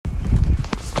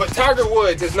But Tiger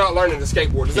Woods is not learning to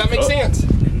skateboard. Does that make sense?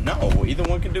 No, either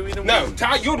one can do either one. No,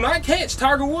 you'll not catch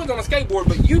Tiger Woods on a skateboard,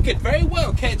 but you could very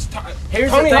well catch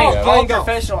Here's Tony the thing, Hawk all golf.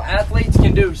 professional athletes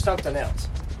can do something else.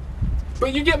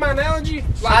 But you get my analogy?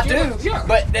 I do, yeah.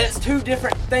 but that's two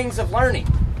different things of learning.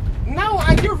 No,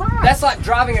 you're right. That's like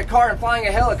driving a car and flying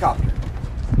a helicopter.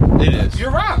 It is. You're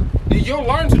right. You'll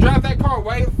learn to drive that car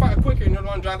way quicker than you'll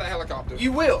learn to drive that helicopter.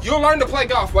 You will. You'll learn to play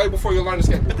golf way before you'll learn to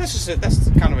skateboard. But that's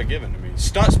kind of a given to me.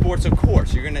 Stunt sports, of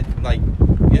course, you're gonna like.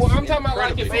 Well, I'm talking about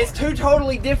like if It's two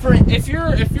totally different. If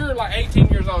you're like 18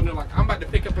 years old and you're like, I'm about to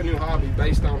pick up a new hobby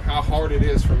based on how hard it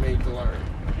is for me to learn.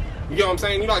 You know what I'm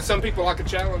saying? You know, like some people like a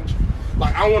challenge.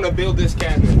 Like, I want to build this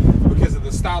cabinet because of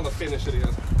the style of finish it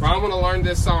is. Or I want to learn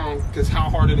this song because how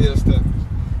hard it is to.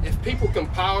 If people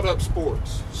compiled up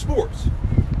sports,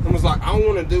 and was like, I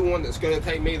want to do one that's going to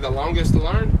take me the longest to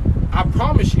learn, I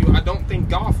promise you, I don't think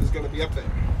golf is going to be up there.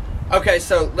 Okay,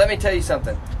 so let me tell you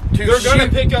something. You're going to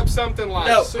pick up something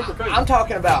like super crazy. I'm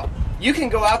talking about you can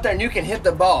go out there and you can hit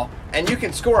the ball and you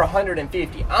can score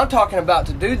 150. I'm talking about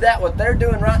to do that, what they're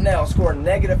doing right now, score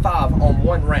 -5 on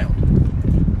one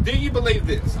round. Do you believe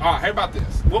this? All right, how about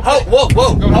this? Whoa, hold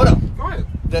on. Go ahead.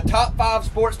 The top 5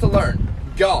 sports to learn.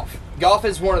 Golf. Golf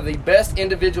is one of the best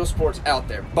individual sports out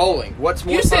there. Bowling. What's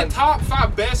more You fun? said top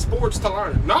 5 best sports to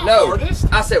learn, not No, hardest.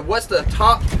 I said what's the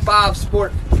top 5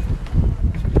 sport?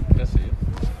 That's it.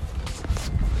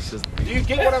 Do you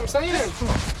get what I'm saying?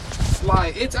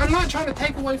 Like, I'm not trying to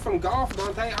take away from golf,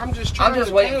 Dante. I'm just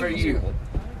waiting for you.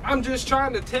 I'm just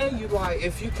trying to tell you, like,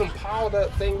 if you compiled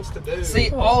up things to do.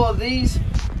 See, all of these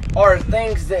are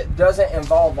things that doesn't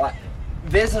involve, like,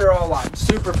 these are all, like,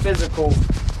 super physical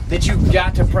that you've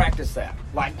got to practice that.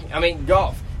 Like, I mean,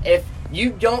 golf. If you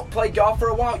don't play golf for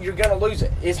a while, you're going to lose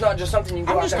it. It's not just something you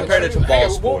can go out there and comparing it to ball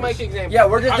sports. We'll make examples. Yeah,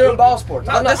 we're just doing ball sports.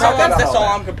 No, that's all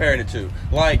I'm comparing it to.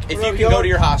 Like, if you can go to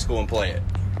your high school and play it.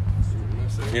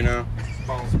 You know?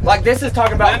 Like, this is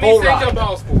talking about bull Let me think riding. of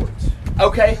ball sports.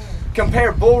 Okay,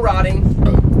 compare bull riding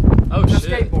to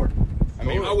skateboarding. I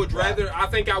mean, I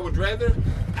think I would rather.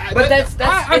 But that's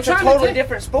it's a totally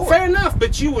different sport. Fair enough,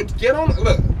 but you would get on.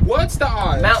 Look, what's the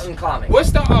odds? Mountain climbing.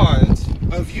 What's the odds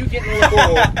of you getting on a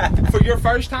bull for your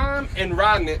first time and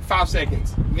riding it 5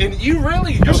 seconds? And you're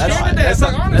scared to death.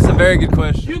 That's a very good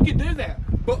question. You could do that.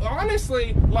 But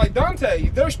honestly, like Dante,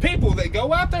 there's people that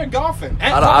go out there golfing.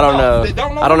 I don't know.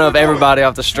 I don't know if everybody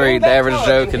off the street, the average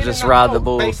Joe, could just ride the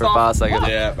bull for 5 seconds.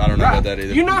 Yeah, I don't know about that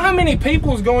either. You know how many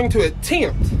people is going to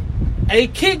attempt a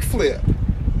kickflip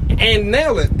and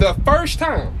nail it the first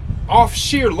time off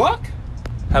sheer luck?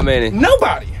 How many?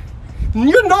 Nobody.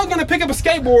 You're not going to pick up a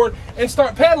skateboard and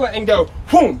start pedaling and go,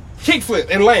 boom, kickflip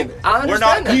and land it. I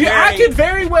understand that. I could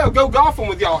very well go golfing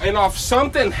with y'all and off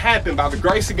something happened by the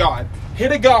grace of God,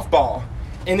 hit a golf ball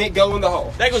and it go in the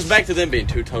hole. That goes back to them being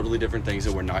two totally different things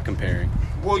that we're not comparing.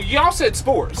 Well, y'all said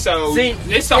sports, so see,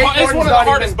 it's one of the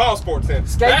hardest ball sports. Then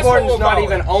skateboarding's not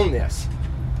even on this.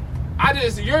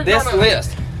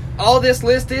 List. All this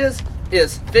list is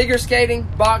figure skating,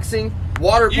 boxing,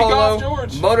 water polo,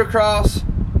 motocross,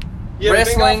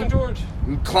 wrestling,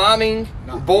 climbing,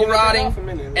 bull riding,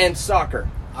 and soccer.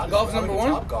 Golf's number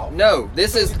 1? No,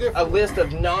 this is a list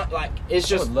of not like it's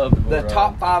just the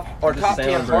top 5 or top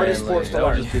 10 hardest sports to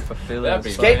learn.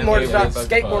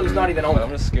 Skateboarding is not even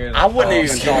on it. I wouldn't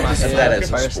even talk about that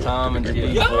as a sport.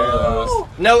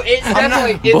 No, it's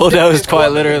definitely bulldozed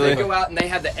quite literally. They go out and they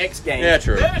have the X Games. Yeah,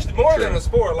 true. There's more than a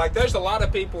sport. Like there's a lot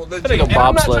of people that. I think And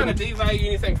I'm not bobsled. trying to devalue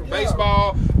anything from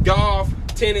baseball, golf,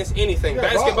 tennis, anything,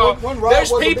 basketball.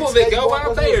 There's people that go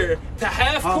out there to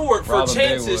half court for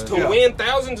chances to win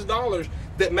thousands of dollars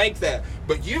that make that.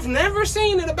 But you've never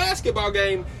seen at a basketball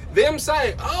game them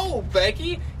say, "Oh,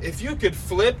 Becky, if you could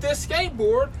flip this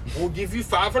skateboard, we'll give you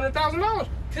 $500,000."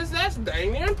 Because that's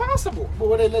dang near impossible. But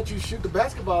would they let you shoot the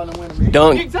basketball and win a million?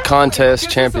 Dunk contest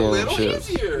Because it's a little championships.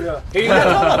 easier.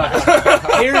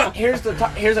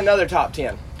 Here's another top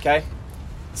 10. Okay,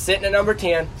 sitting at number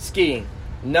 10, skiing.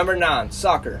 Number 9,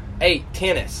 soccer. 8,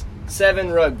 tennis.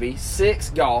 7, rugby.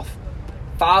 6, golf.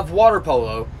 5, water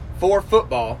polo. 4,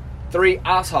 football. 3,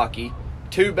 ice hockey.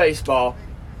 2, baseball.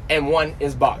 And 1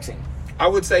 is boxing. I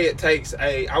would say it takes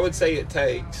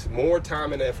more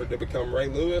time and effort to become Ray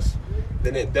Lewis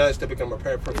than it does to become a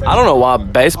professional. I don't know why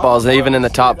baseball's even in the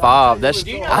top 5. That's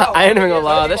I ain't even gonna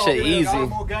lie, that shit easy.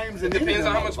 It depends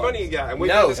on how much money you got. And we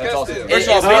No, discussed this. First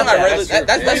of all, being like Ray Lewis, that's a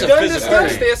We've done physical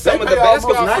discussed thing. this. Some of the best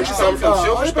golfers come from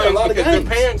silver spoons because their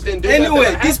parents didn't do that.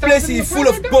 Anyway, this place is full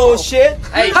of bullshit.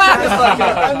 Hey, shut the fuck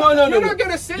up. No. You're not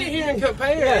going to sit here and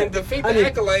compare and defeat the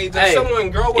accolades of someone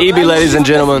growing EB, ladies and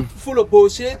gentlemen. Full of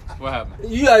bullshit. What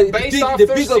happened? You are based off the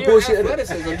their bigger sheer bullshit.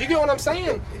 athleticism. Do you get what I'm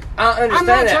saying? I understand I'm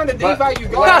not that, trying to but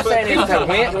devalue what I'm golf, saying is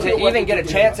but to even get a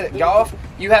chance at golf,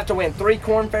 you have to win 3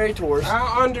 Korn Ferry Tours.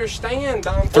 I understand,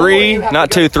 Don. 3, You have not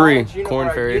to go 2, 3. to college, Korn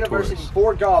Ferry University Tours.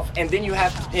 for golf, and then you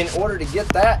have, in order to get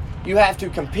that, you have to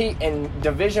compete in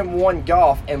Division I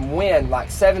golf and win like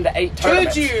 7 to 8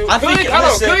 tournaments.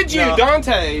 Could you,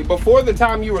 Dante, before the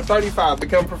time you were 35,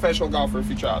 become a professional golfer if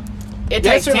you tried? It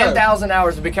Yes takes or no? 10,000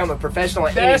 hours to become a professional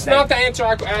at That's anything. not the answer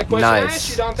I question. Nice I asked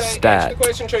you, Dante. stat. Answer the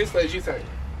question truthfully as you think.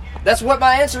 That's what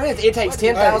my answer is. It takes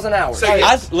 10,000 hours. So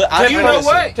You know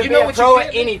what? To You be know a what pro you at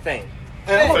can't do? anything.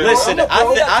 Listen,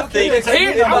 I think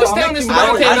Here, I was telling this to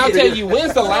Dante, and I'll tell you,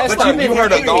 when's the last time you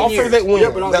heard a golfer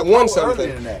that won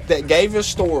something that gave a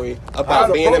story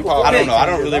about being in politics? I don't know. I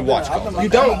don't really watch golf. You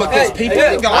don't, because people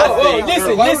in golf are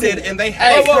loaded and they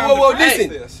have listen.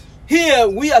 this. Here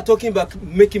we are talking about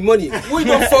making money. We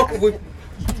don't fuck with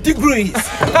degrees.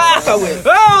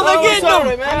 Oh, they're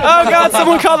getting them! Oh, God,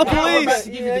 someone call the police!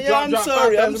 Yeah, I'm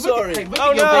sorry. I'm sorry.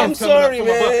 Oh, no, I'm sorry,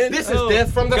 man. This is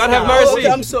death from the God have sky. mercy. Okay,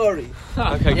 I'm sorry.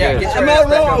 Okay, Yeah, good. get Am your I ass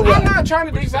back wrong? on. I'm not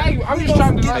trying to devalue. I'm just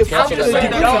trying to like, Get I'm the just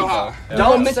saying fuck don't out.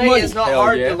 Don't make say money. it's not Hell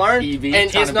hard yeah. to learn, EV,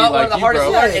 and trying it's to not be one of the like you, hardest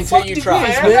to bro. learn until you Fuck try.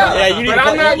 degrees, Yeah, man. Yeah, you need But to I'm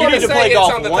not play, you gonna need to say play it's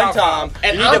golf on the one top time.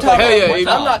 And You I'm need to play talking, golf one I'm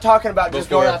time. not talking about just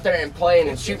Before- going out there and playing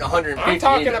and shooting 150. I'm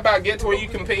talking either. about get to where you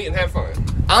compete and have fun.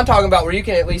 I'm talking about where you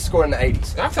can at least score in the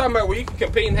 80s. I'm talking about where you can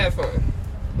compete and have fun.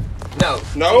 No.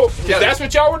 No, 'cause that's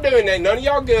what y'all were doing. Then none of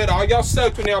y'all good. All y'all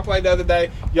sucked when y'all played the other day.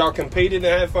 Y'all competed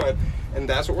and had fun, and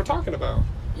that's what we're talking about.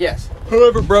 Yes.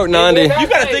 Whoever broke 90. You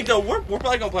gotta think though, we're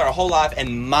probably gonna play our whole life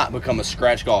and might become a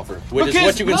scratch golfer, which is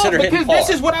what you consider hitting because par. this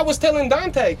is what I was telling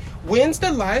Dante. When's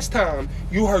the last time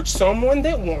you heard someone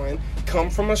that won come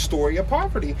from a story of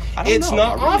poverty? I don't It's know.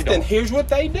 not I really often. don't. Here's what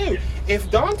they do. If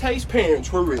Dante's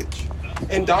parents were rich,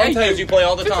 and Because Dante you play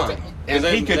all the time. and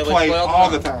They- he could they play all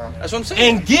the time. That's what I'm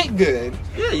saying. And get good.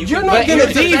 Yeah, You're can- not But going to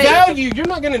here's the thing. devalue. You're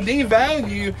not going to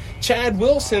devalue Chad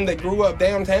Wilson that grew up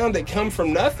downtown, that come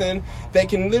from nothing, that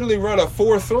can literally run a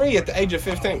 4.3 at the age of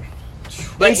 15.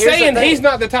 But And here's the saying thing. he's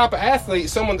not the type of athlete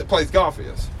someone that plays golf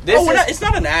is. It's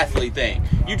not an athlete thing.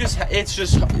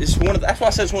 It's one of. That's why I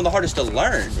said it's one of the hardest to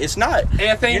learn. It's not. And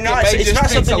I think You're not. it may It's just not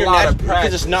takes something a you're lot of because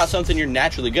practice. it's not something you're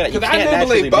naturally good at. You Because can't I do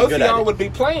naturally believe be both good of at y'all it. would be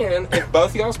playing if both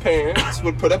of y'all's parents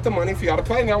would put up the money for y'all to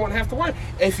play and y'all wouldn't have to worry.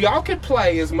 If y'all could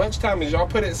play as much time as y'all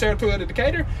put at Saratoga to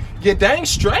Decatur, you dang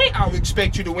straight I would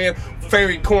expect you to win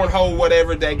fairy cornhole,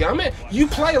 whatever daggum. You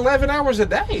play 11 hours a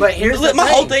day. But here's the My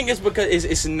thing. whole thing is because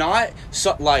it's not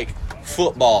like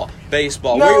football,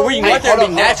 baseball, No. where you Hey, go out there and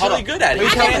hold be on, hold naturally on. good at it.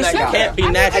 Who's You helping that guy? can't be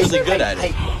naturally good at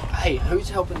it. Hey, who's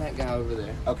helping that guy over there?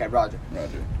 Okay, Roger.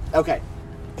 Okay.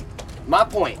 My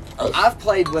point. I've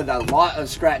played with a lot of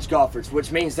scratch golfers,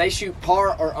 which means they shoot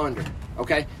par or under.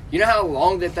 Okay? You know how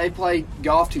long that they play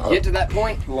golf to get to that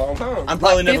point? a long time. I'm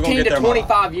probably Like never gonna 15 get to there. in my life.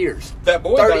 25 years. that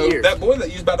boy 30 though, years. that boy that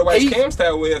you was about to waste He's- Cam's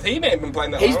tail with, he ain't been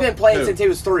playing that He's long. been playing Who? since he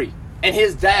was 3. And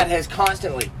his dad has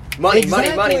constantly money,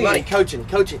 Exactly.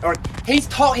 coaching. Or he's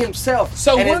taught himself,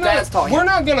 So and we're his dad's taught not, him. we're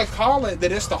not going to call it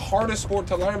that it's the hardest sport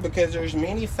to learn because there's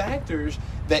many factors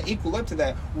that equal up to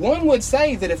that. One would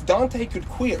say that if Dante could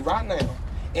quit right now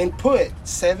and put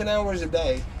 7 hours a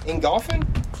day in golfing,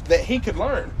 that he could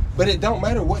learn. But it don't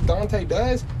matter what Dante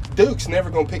does. Duke's never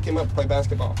going to pick him up to play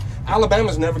basketball.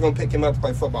 Alabama's never going to pick him up to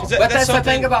play football. But that's the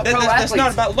thing about pro That's not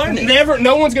athletes. about learning.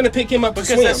 No one's going to pick him up to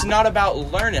Because swim. that's not about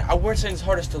learning. We're saying it's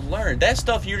hardest to learn. That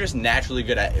stuff you're just naturally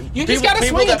good at. You just got to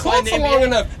swing a club for long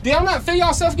enough. Do y'all not feel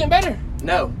yourself getting better?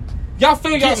 No. Y'all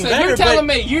feel Getting yourself. You're better, telling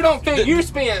but me you don't feel you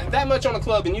spend that much on a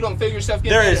club and you don't feel yourself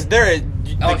getting better. There is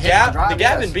Oh, the hit my gap. drive, The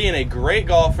gap yes. in being a great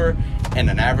golfer and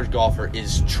an average golfer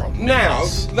is Now,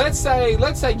 tremendous. let's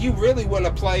say you really wouldn't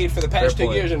have played for the past Fair 2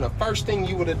 play. years, and the first thing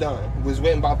you would have done was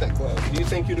went and bought that club. Do you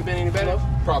think you'd have been any better?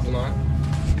 Probably not.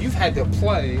 You've had to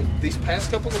play these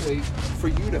past couple of weeks for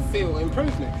you to feel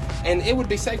improvement. And it would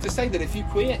be safe to say that if you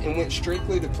quit and went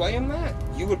strictly to playing that,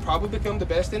 you would probably become the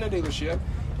best in a dealership.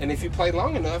 And if you play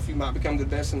long enough, you might become the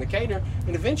best in the cater.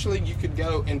 And eventually you could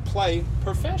go and play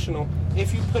professional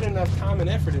if you put enough time and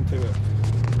effort into it.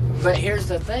 But here's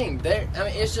the thing.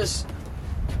 It's just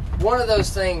one of those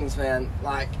things, man.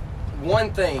 Like,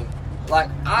 one thing. Like,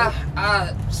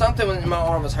 something in my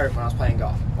arm was hurt when I was playing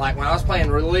golf. Like, when I was playing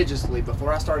religiously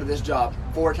before I started this job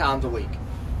 4 times a week.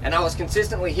 And I was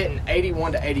consistently hitting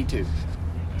 81 to 82.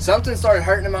 Something started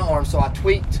hurting in my arm, so I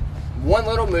tweaked one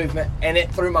little movement, and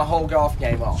it threw my whole golf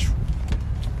game off.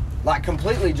 Like,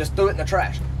 completely just threw it in the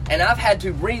trash. And I've had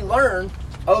to relearn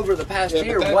over the past Yeah, but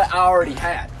year that's- what I already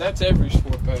had. That's every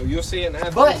sport, though. You'll see it in But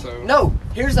athletes, though. no,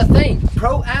 here's the thing.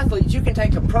 Pro athletes, you can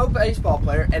take a pro baseball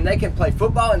player and they can play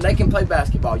football and they can play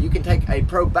basketball. You can take a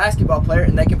pro basketball player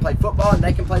and they can play football and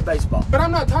they can play baseball. But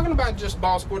I'm not talking about just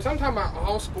ball sports. I'm talking about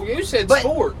all sports. You said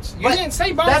sports. You didn't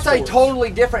say ball that's sports. That's a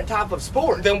totally different type of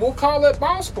sport. Then we'll call it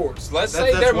ball sports. Let's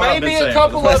say there may be a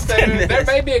couple up there. There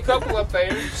may be a couple up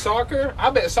there. Soccer. I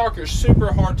bet soccer is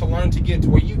super hard to learn to get to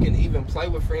where you can even play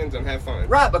with friends and have fun.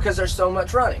 Right, because there's so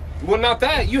much running. Well, not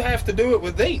that. You have to do it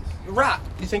with these. Right.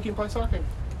 You think you can play soccer?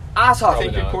 Ice hockey.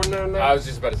 Think you're coordinated enough? I was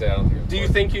just about to say I don't think. Do you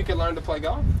think you could learn to play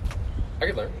golf? I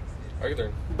could learn.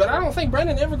 But I don't think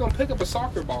Brandon ever gonna pick up a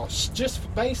soccer ball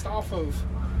just based off of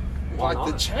like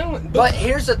the challenge. But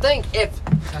here's the thing: if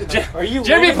are you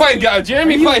Jeremy played golf,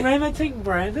 Jeremy played. Limiting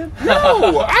Brandon?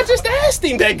 No, I just asked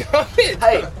him that.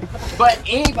 Hey, but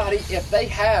anybody,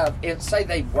 if say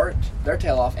they worked their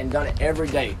tail off and done it every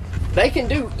day, they can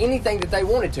do anything that they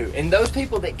wanted to. And those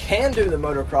people that can do the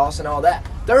motocross and all that,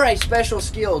 they're a special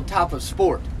skilled type of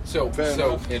sport. So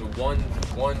in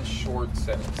one short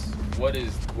sentence, what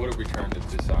are we trying to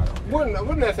decide on?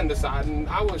 We're nothing deciding.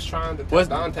 I was trying to tell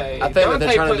Dante. I think what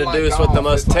they're trying to do is what the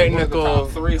most technical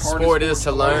sport is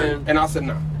to learn. And I said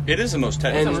no. It is the most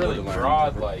technical It's really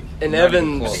broad, like. And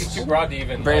Evan It's too broad to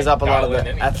even brings up a lot of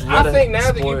the athletic I think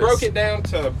now that you sports. broke it down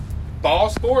to ball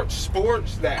sports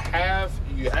that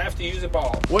you have to use a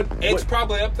ball. It's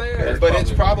probably up there, but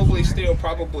it's probably still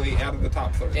out of the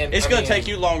top 3. And it's going to take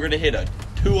you longer to hit a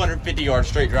 250-yard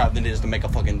straight drive than it is to make a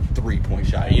fucking 3-point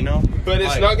shot, you know? But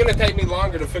it's not going to take me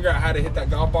longer to figure out how to hit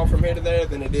that golf ball from here to there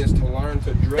than it is to learn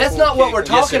to dribble. That's not what we're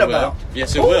talking about.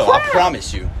 Yes, it will. I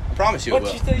promise you. It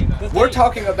will. We're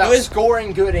talking about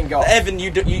scoring good in golf. Evan,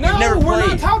 you've never played. We're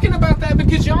not talking about that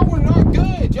because y'all were not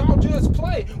good. Y'all just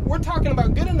play. We're talking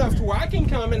about good enough to where I can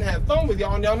come and have fun with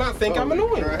y'all and y'all not think I'm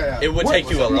annoying. It would take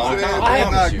you a long time. I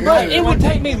promise you. But it would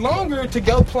take me longer to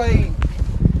go play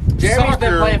Jeremy's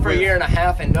been playing for a year and a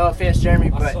half, and no offense, Jeremy,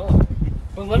 but...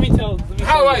 Well, let me tell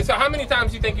you. So how many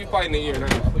times do you think you've played in a year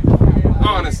now?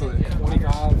 Honestly.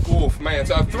 25. Oof, man.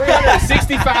 So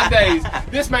 365 days.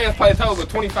 This man's played a total of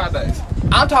 25 days.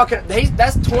 I'm talking,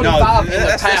 that's 25 in the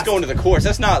past. That's going to the course.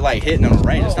 That's not like hitting on a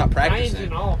range. That's not practicing.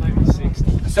 In all, maybe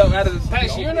 60. So out of the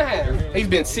past year and a half, he's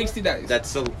been 60 days.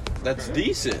 That's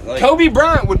decent. Like, Kobe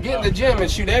Bryant would get in the gym and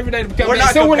shoot every day to become. We're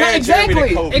not comparing Jeremy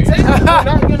to Kobe. Exactly. We're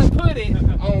not going to put it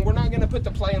on. We're not going to put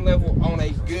the playing level on a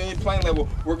good playing level.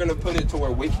 We're going to put it to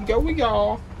where we can go with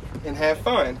y'all and have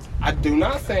fun. I do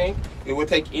not think it would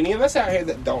take any of us out here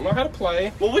that don't know how to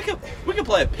play. Well, we could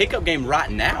play a pickup game right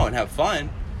now and have fun.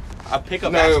 A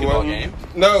pickup basketball game.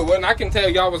 No, when I can tell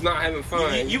y'all was not having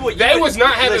fun. They was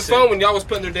not having fun when y'all was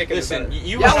putting their dick in the dirt.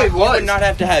 You would not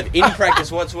have to have any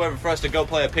practice whatsoever for us to go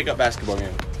play a pickup basketball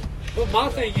game. Well, my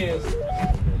thing is,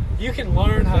 you can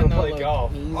learn how to play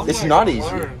golf. It's not easy.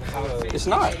 It's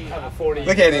not.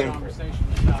 Look at him.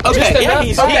 Okay, yeah,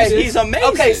 he's amazing.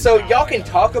 Okay, so y'all can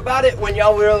talk about it when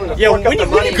y'all willing to fork up the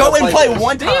money. Go and play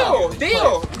one time.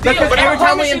 Deal. Because every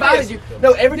time we invited you,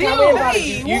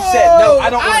 you said no. I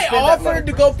don't want to spend that money. I offered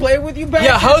to go play with you back.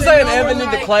 Yeah, Jose and Evan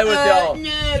need to play with y'all.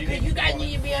 No, because you guys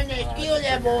need to be on that skill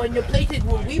level, and the places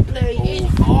where we play is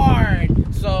hard.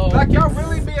 So, like, y'all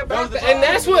really be about that. And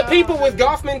that's what people with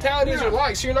golf mentalities are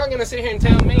like. So you're not going to sit here and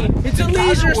tell me. It's a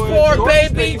leisure sport,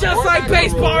 baby. Just like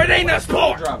baseball, it ain't a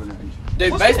sport.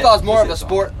 Dude, baseball's more of a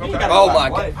sport. Oh my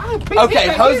god. Okay,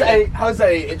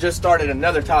 Jose just started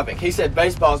another topic. He said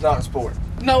baseball's not a sport.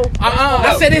 No,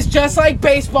 I said it's just like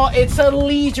baseball. It's a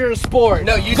leisure sport.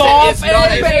 No, you golf said it's not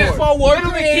and a baseball sport.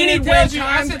 were created when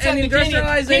times and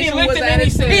industrialization was at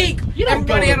its peak.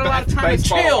 Everybody had a lot of time to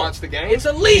chill. It's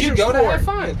a leisure sport. You go to have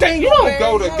fun. You don't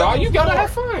go to golf. You go to have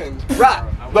fun. Right.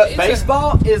 But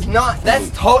baseball is not.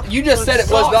 You just said it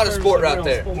was not a sport right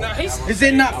there. Is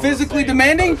it not physically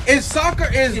demanding?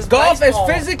 Golf is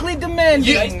physically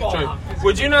demanding?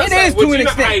 Would you not it say? Is to an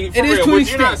extent. Hey, it is real, to an would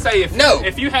extent. you not say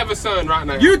if you have a son right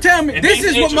now? You tell me. This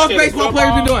is what most baseball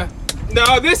players be doing.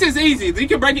 No, this is easy. You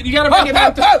can break it. You gotta break it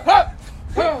down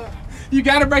to. You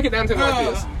gotta break it down to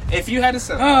like this. If you had a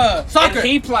son, soccer, and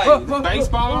he played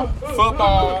baseball,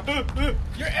 football,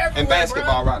 and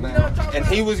basketball right now, and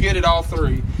he was good at all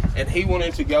three, and he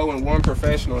wanted to go in one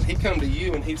professional, and he come to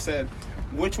you and he said,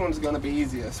 which one's going to be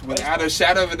easiest? Without a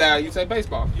shadow of a doubt, you say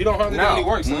baseball. You don't hardly do any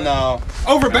work, son. No.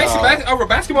 Over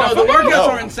basketball? No, the workouts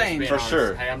are insane. For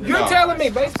sure. You're telling me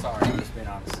baseball.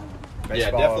 Yeah,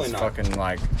 Baseball definitely is not. fucking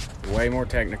like way more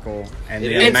technical, and It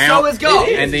the is. And amount. so is golf.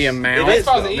 And the amount. It is.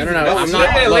 Baseball's No, easy. no, I'm It's not-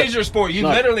 literally a look, leisure sport. You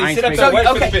look, literally I ain't sit up speaking- and wait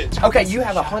for the Okay, pitch. okay, you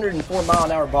have a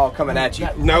 104-mile-an-hour ball coming at you.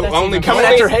 No, only coming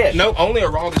at your head. No, only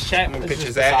Aroldis Chapman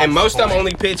pitches that, and most of them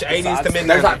only pitch 80s to mid 90s.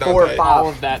 There's like 4 or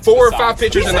 5. 4 or 5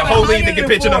 pitchers in the whole league that can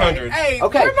pitch in 100. Hey,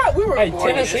 Okay. we were Hey,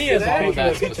 Tennessee is a pitcher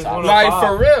that pitches 105. Like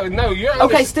for real, no, you're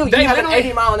Okay, still, you they have an literally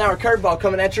 80-mile-an-hour curveball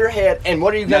coming at your head, and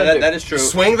what are you No, gonna do? that is true.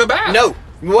 swing the bat. No.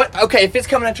 What? Okay, if it's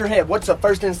coming at your head, what's the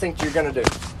first instinct you're gonna do?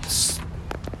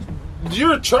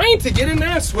 You're trained to get in there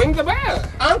and swing the bat.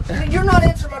 You're not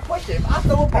answering my question. If I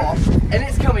throw a ball and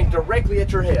it's coming directly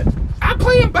at your head, I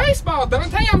play in baseball,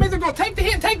 Dante. I'm either gonna take the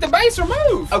hit, take the base, or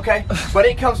move. okay, but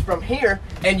it comes from here,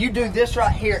 and you do this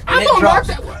right here, and I it don't knock drops.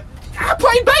 that one. I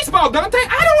play baseball, Dante.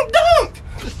 I don't dunk.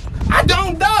 I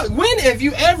don't dunk. When have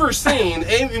you ever seen,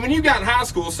 when you got in high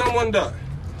school, someone dunk?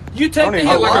 You take the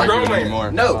hit like a grown man.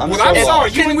 anymore. No. I'm Well, so I'm lost. sorry.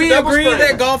 You Can went we to double agree sprint.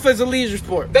 that golf is a leisure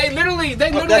sport? They literally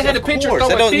that's had a of pitcher course.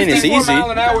 That throwing don't mean it's 54 easy.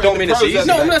 mile an hour. Don't in mean the it's pros easy.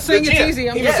 yesterday. No, I'm not saying it's Legit. easy.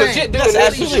 I'm He just was saying. legit doing That's it.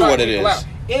 absolutely what it is.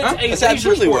 It's a That's leisure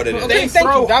absolutely sport. what it is. They Okay, thank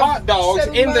throw you. That was hot dogs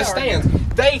 7 in the miles.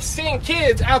 stands. They send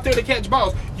kids out there to catch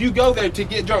balls. You go there to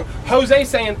get drunk. Jose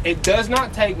saying it does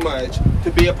not take much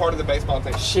to be a part of the baseball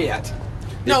team. Shit.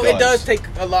 No, it does take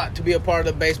a lot to be a part of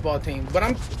the baseball team. But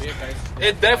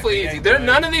It definitely is.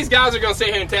 None of these guys are going to sit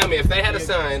here and tell me if they had a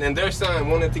son and their son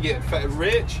wanted to get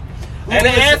rich and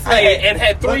an athlete and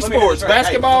had 3 let me sports, finish, right?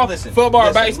 basketball, Hey, listen, football, or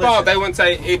listen, baseball, listen. they wouldn't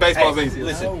say baseball's Hey, easy.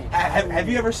 Listen, have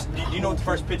you ever? Do you know what the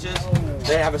first pitch is?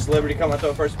 They have a celebrity come out throw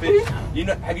the first pitch. You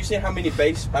know? Have you seen how many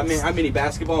how many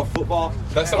basketball and football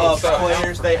That's some of the stuff.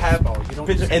 players they have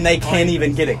pitchers, and they can't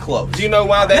even get it close. Do you know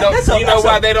why they don't? That's Do you know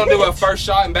why a they don't do a pitch. first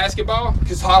shot in basketball?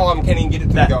 Because all of them can't even get it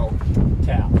to the goal.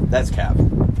 That's cap.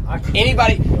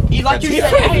 Anybody, like you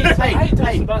said,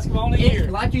 hey, basketball in a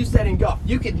year. like you said in golf,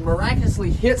 you could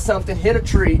miraculously hit something, hit a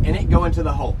tree, and it go into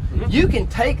the hole. You can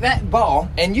take that ball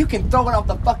and you can throw it off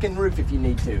the fucking roof if you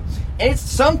need to. And it's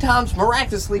sometimes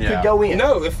miraculously could go in.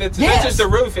 No, if it's Yes. just the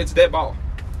roof, it's dead ball.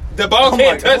 The ball Oh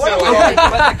can't my touch God. it. Okay,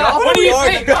 but the golf What do you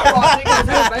think? The golf ball ain't gonna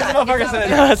do it, baby. Motherfucker said,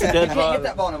 "No, that's a dead You ball." can't get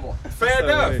that ball no more. Fair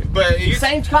enough, but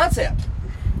Same concept.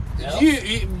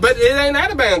 but it ain't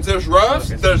out of bounds. There's roughs,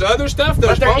 there's other stuff.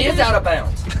 There's But there bunkers. is out of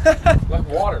bounds. Like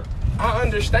water. I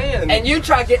understand. And you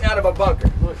try getting out of a bunker.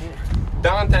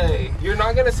 Dante, you're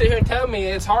not gonna sit here and tell me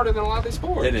it's harder than a lot of these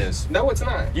sports. It is. No, it's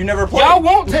not. You never played. Y'all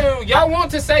want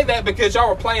to say that because y'all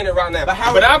are playing it right now.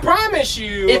 But I promise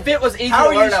you, If it was easy How to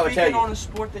are you learn, I would tell speaking you. on a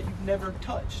sport that you've never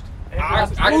touched? I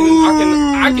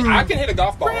can hit a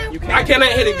golf ball. I cannot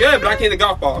hit it good, but I can hit a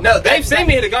golf ball. No, they've seen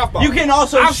me hit a golf ball. You can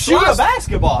also I've shoot a watched-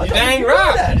 basketball. You dang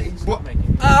right.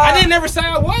 I didn't never say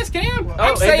I was, Cam.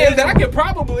 I'm saying that I could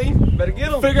probably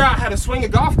figure out how to swing a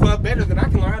golf club better than I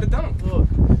can learn how to dunk.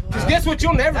 Because guess what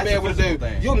you'll never be able to do?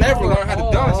 thing. You'll never learn how to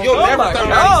dunk. You'll Oh never my throw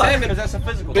God. 97. Because that's a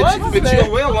physical But thing.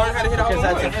 you will learn how to hit a hole in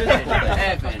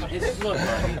one.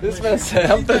 This man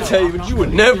said, I'm gonna tell you what you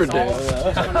would never do.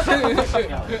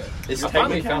 It's I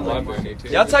finally found love doing it too.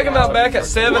 Y'all take him out back at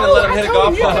 7 and Whoa, let him I hit a told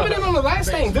golf you, you're ball. coming in on the last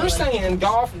thing. They're saying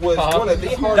golf was one of the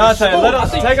hardest Dante, let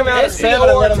sports. him take him out at It's 7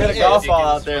 and let him hit a the golf art. ball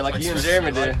out there like you and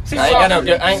Jeremy did. I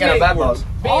ain't got no bad balls.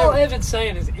 All Evan's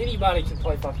saying is anybody can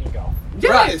play fucking golf.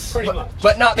 Yes. Pretty much.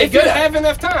 But not be If you good at have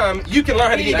enough time, you can learn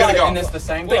how to get good at And golf. it's the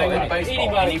same thing with Anybody baseball.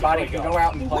 can Anybody play can golf. go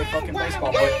out and play fucking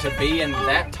baseball, but to be in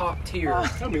that top tier,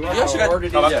 Tell me why. how hard it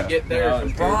is Yeah. to get there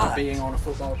compared to being on a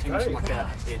football team or something like that,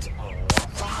 it's a lot.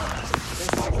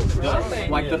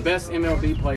 Like the best MLB player.